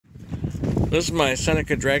This is my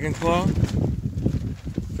Seneca Dragonclaw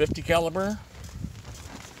 50 caliber.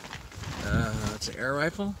 It's an air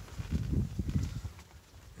rifle.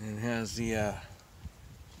 And it has the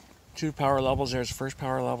 2 power levels. There's first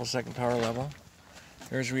power level, second power level.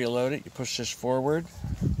 Here's where you load it. You push this forward.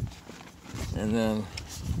 And then,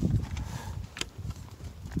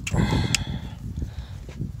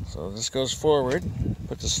 so this goes forward.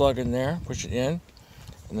 Put the slug in there, push it in,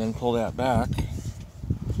 and then pull that back.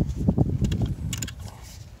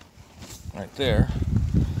 Right there.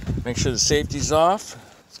 Make sure the safety's off.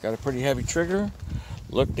 It's got a pretty heavy trigger.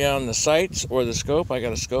 Look down the sights or the scope. I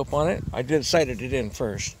got a scope on it. I sighted it in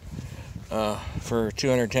first for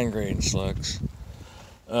 210 grain slugs.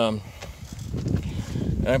 And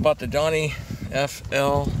I bought the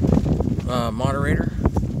DonnyFL Moderator.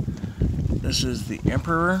 This is the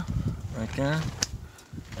Emperor right there.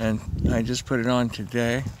 And I just put it on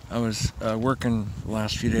today. I was working the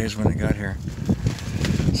last few days when it got here.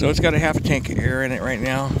 So it's got a half a tank of air in it right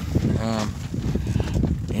now.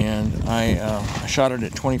 And I shot it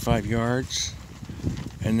at 25 yards.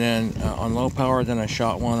 And then on low power, then I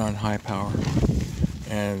shot one on high power.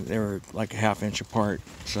 And they were like a ½ inch apart.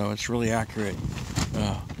 So it's really accurate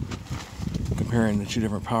comparing the 2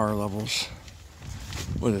 different power levels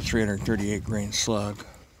with a 338 grain slug.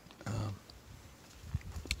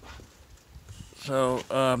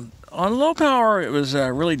 On low power, it was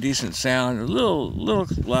a really decent sound, a little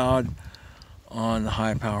loud on the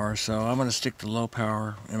high power, so I'm going to stick to low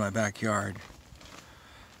power in my backyard.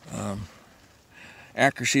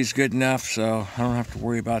 Accuracy is good enough, so I don't have to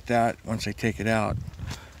worry about that once I take it out.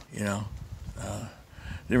 You know, the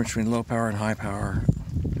difference between low power and high power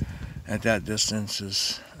at that distance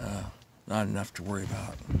is not enough to worry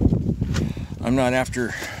about. I'm not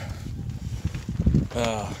after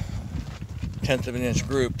 1/10 of an inch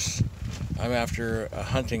groups. I'm after a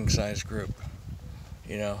hunting size group,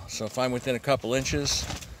 you know. So if I'm within a couple inches,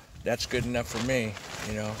 that's good enough for me,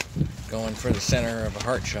 you know, going for the center of a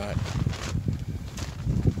heart shot.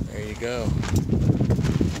 There you go.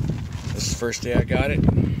 This is the first day I got it.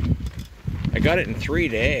 I got it in 3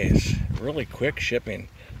 days. Really quick shipping.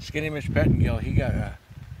 Skinny Mitch Pettingill, he got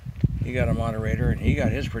a moderator, and he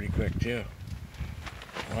got his pretty quick too.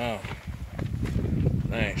 Wow.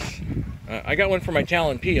 Nice. I got one for my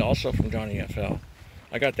Talon P, also from DonnyFL.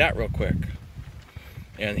 I got that real quick.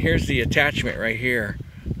 And here's the attachment right here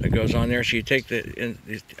that goes on there. So you take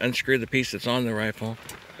unscrew the piece that's on the rifle,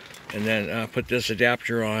 and then put this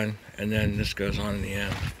adapter on, and then this goes on in the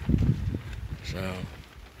end. So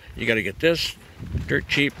you got to get this dirt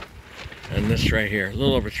cheap, and this right here, a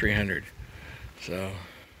little over 300. So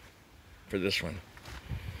for this one,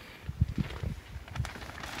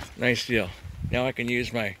 nice deal. Now I can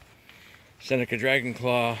use my Seneca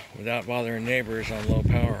Dragonclaw without bothering neighbors on low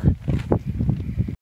power.